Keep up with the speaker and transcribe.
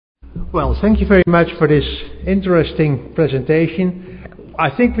Well, thank you very much for this interesting presentation. I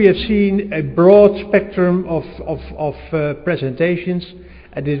think we have seen a broad spectrum of presentations,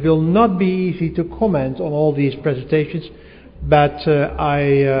 and it will not be easy to comment on all these presentations, but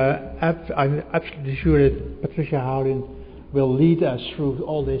I'm absolutely sure that Patricia Howlin will lead us through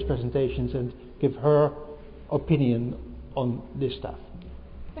all these presentations and give her opinion on this stuff.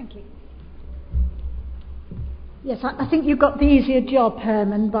 Thank you. Yes, I think you got the easier job,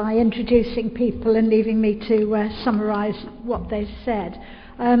 Herman, by introducing people and leaving me to summarise what they've said.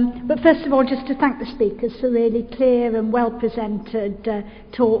 But first of all, just to thank the speakers for really clear and well-presented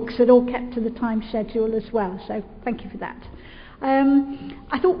talks that all kept to the time schedule as well, so thank you for that.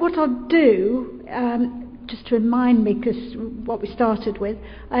 I thought what I'd do, just to remind me, because what we started with,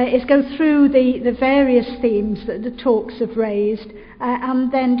 is go through the various themes that the talks have raised,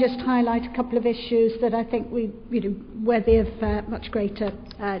 and then just highlight a couple of issues that I think worthy of much greater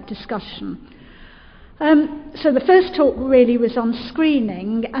discussion. So the first talk really was on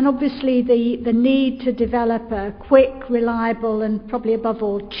screening, and obviously the need to develop a quick, reliable, and probably above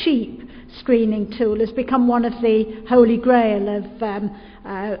all cheap screening tool has become one of the holy grail of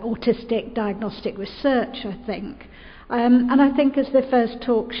autistic diagnostic research, I think. And I think, as the first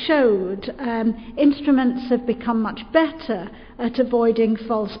talk showed, instruments have become much better at avoiding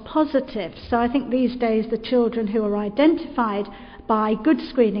false positives. So I think these days the children who are identified by good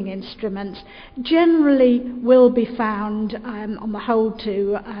screening instruments generally will be found, on the whole,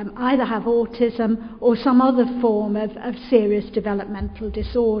 to either have autism or some other form of serious developmental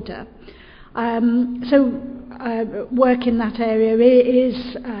disorder. So work in that area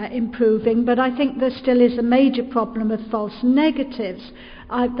is improving, but I think there still is a major problem of false negatives,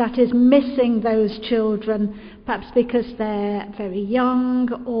 that is missing those children, perhaps because they're very young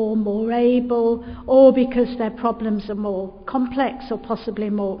or more able, or because their problems are more complex or possibly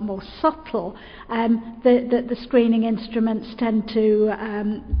more subtle. The screening instruments tend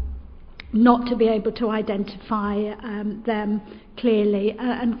to not to be able to identify them clearly,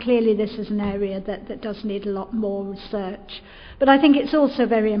 and clearly this is an area that does need a lot more research. But I think it's also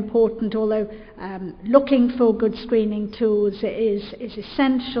very important, although looking for good screening tools is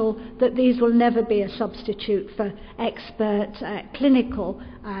essential, that these will never be a substitute for expert clinical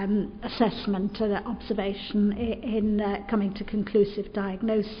assessment and observation in coming to conclusive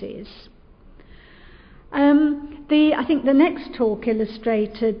diagnoses. I think the next talk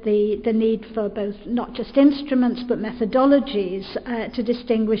illustrated the need for both not just instruments but methodologies to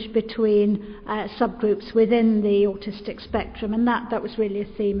distinguish between subgroups within the autistic spectrum, and that was really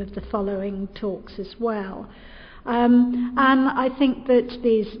a theme of the following talks as well. And I think that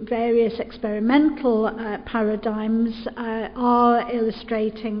these various experimental paradigms are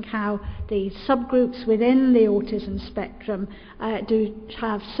illustrating how the subgroups within the autism spectrum do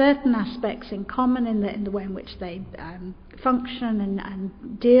have certain aspects in common in the way in which they function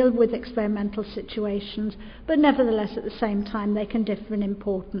and deal with experimental situations, but nevertheless at the same time they can differ in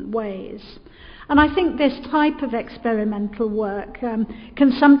important ways. And I think this type of experimental work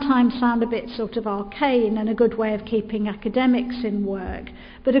can sometimes sound a bit sort of arcane and a good way of keeping academics in work.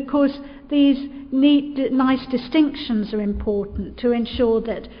 But of course these nice distinctions are important to ensure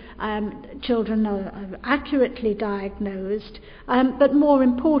that children are accurately diagnosed, but more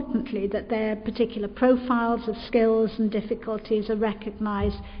importantly that their particular profiles of skills and difficulties are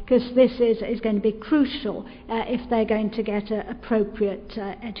recognised, because this is going to be crucial if they're going to get appropriate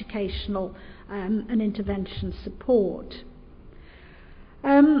educational and intervention support.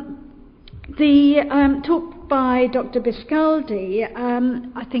 The talk by Dr. Biscaldi,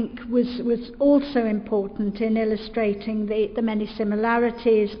 I think, was also important in illustrating the many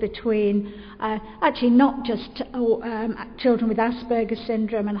similarities between actually not just children with Asperger's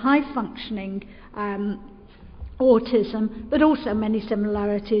syndrome and high-functioning autism, but also many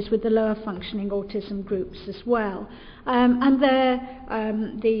similarities with the lower functioning autism groups as well. And there,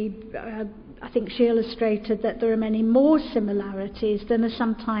 I think she illustrated that there are many more similarities than are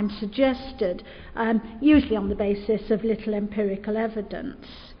sometimes suggested, usually on the basis of little empirical evidence.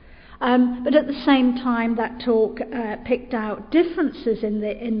 But at the same time, that talk picked out differences in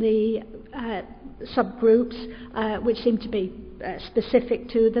the subgroups, which seem to be specific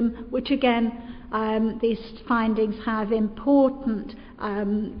to them, which again, these findings have important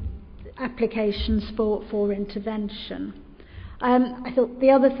applications for intervention. I thought the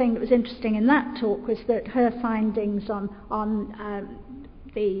other thing that was interesting in that talk was that her findings on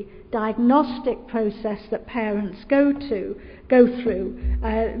the diagnostic process that parents go through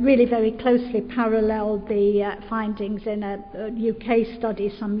really very closely paralleled the findings in a UK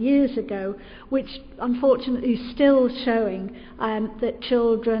study some years ago, which unfortunately is still showing that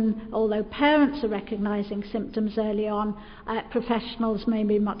children, although parents are recognising symptoms early on, professionals may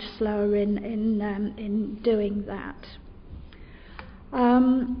be much slower in doing that.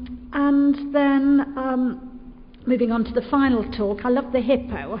 And then moving on to the final talk, I love the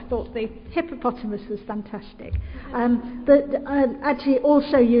hippo. I thought the hippopotamus was fantastic. But actually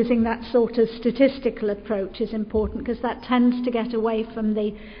also using that sort of statistical approach is important, because that tends to get away from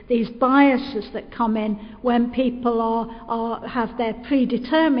these biases that come in when people have their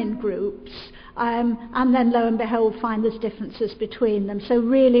predetermined groups, and then lo and behold find there's differences between them. So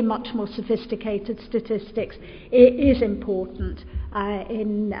really much more sophisticated statistics is important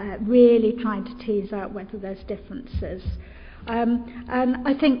in really trying to tease out whether there's differences. And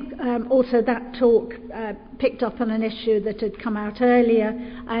I think also that talk picked up on an issue that had come out earlier,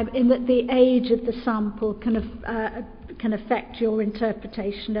 in that the age of the sample can affect your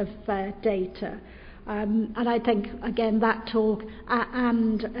interpretation of data. And I think, again, that talk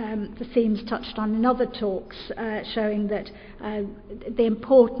and the themes touched on in other talks showing that the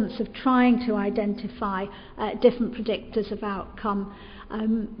importance of trying to identify different predictors of outcome.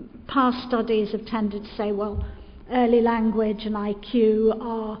 Past studies have tended to say, well, early language and IQ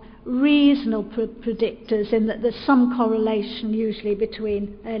are reasonable predictors, in that there's some correlation usually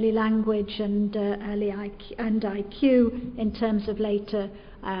between early language and IQ in terms of later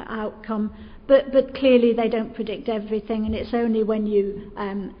outcome. But clearly they don't predict everything, and it's only when you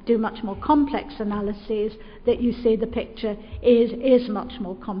do much more complex analyses that you see the picture is much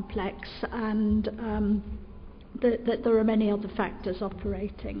more complex, and that there are many other factors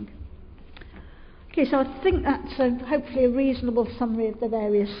operating. Okay, so I think that's hopefully a reasonable summary of the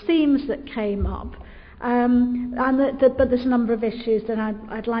various themes that came up. But there's a number of issues that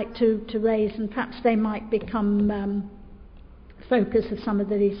I'd like to raise, and perhaps they might become focus of some of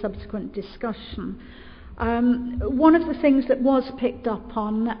the subsequent discussion. One of the things that was picked up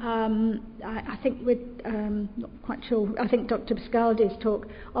on, I think not quite sure, I think Dr. Biscaldi's talk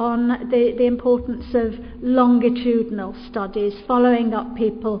on the importance of longitudinal studies, following up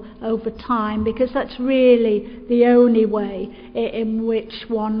people over time, because that's really the only way in which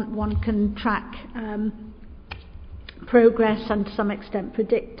one can track progress and to some extent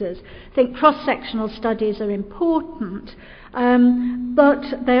predictors. I think cross-sectional studies are important, but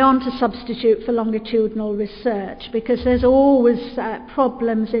they aren't a substitute for longitudinal research, because there's always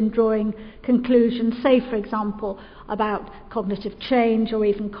problems in drawing conclusions, say for example about cognitive change or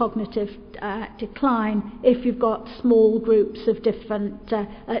even cognitive decline, if you've got small groups of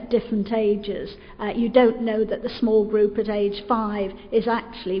at different ages. You don't know that the small group at age 5 is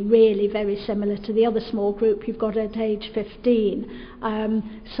actually really very similar to the other small group you've got at age 15.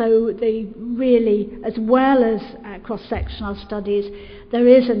 So really, as well as cross-sectional studies, there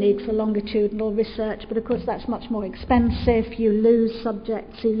is a need for longitudinal research, but of course that's much more expensive. You lose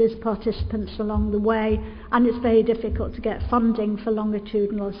subjects, you lose participants along the way, and it's very difficult to get funding for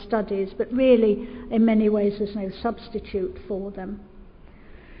longitudinal studies, but really in many ways there's no substitute for them.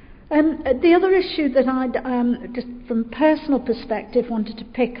 The other issue that I'd just from personal perspective wanted to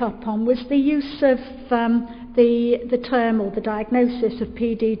pick up on was the use of the term or the diagnosis of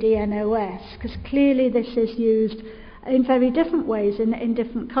PDD-NOS, because clearly this is used in very different ways in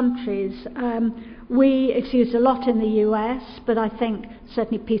different countries. It's used a lot in the US, but I think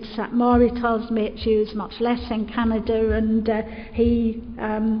certainly Peter Satmari tells me it's used much less in Canada, and he,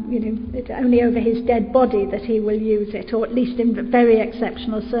 it's only over his dead body that he will use it, or at least in very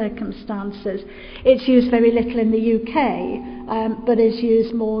exceptional circumstances. It's used very little in the UK, but is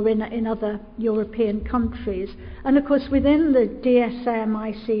used more in other European countries. And of course within the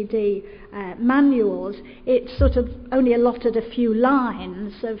DSM-ICD manuals, it's sort of only allotted a few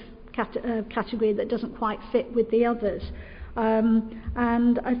lines of category that doesn't quite fit with the others.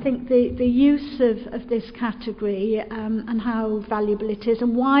 And I think the use of this category and how valuable it is,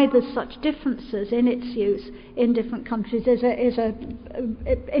 and why there's such differences in its use in different countries, is a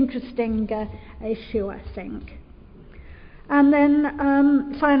interesting issue, I think. And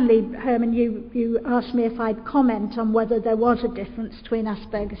then finally, Herman, you asked me if I'd comment on whether there was a difference between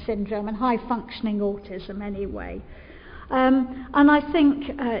Asperger's syndrome and high-functioning autism anyway. And I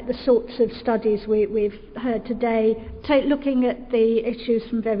think the sorts of studies we've heard today, looking at the issues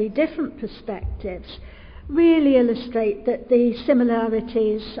from very different perspectives, really illustrate that the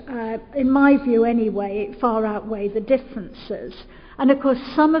similarities, in my view anyway, far outweigh the differences. And of course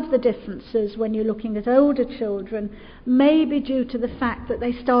some of the differences when you're looking at older children may be due to the fact that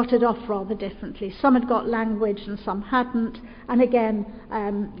they started off rather differently. Some had got language and some hadn't, and again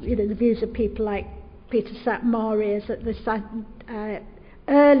the views of people like Peter Satmari is that the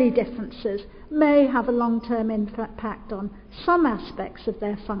early differences may have a long-term impact on some aspects of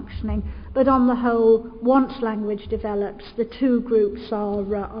their functioning, but on the whole, once language develops, the two groups are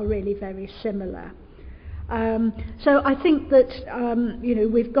really very similar. So I think that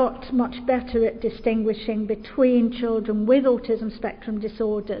we've got much better at distinguishing between children with autism spectrum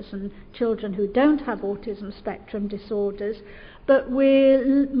disorders and children who don't have autism spectrum disorders, but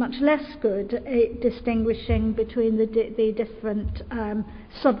we're much less good at distinguishing between the different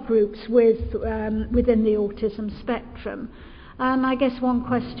subgroups within the autism spectrum. And I guess one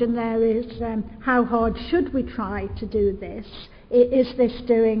question there is how hard should we try to do this? Is this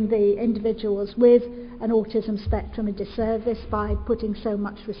doing the individuals with an autism spectrum a disservice by putting so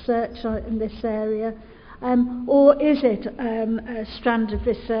much research in this area? Or is it a strand of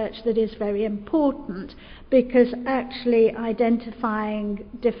research that is very important, because actually identifying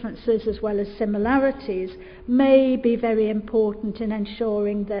differences as well as similarities may be very important in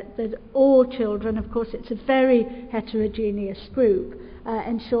ensuring that all children, of course it's a very heterogeneous group,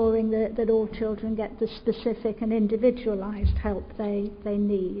 ensuring that all children get the specific and individualised help they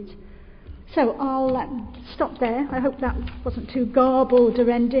need. So I'll stop there. I hope that wasn't too garbled a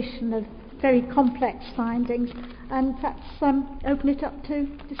rendition of very complex findings, and perhaps open it up to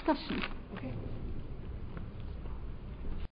discussion. Okay.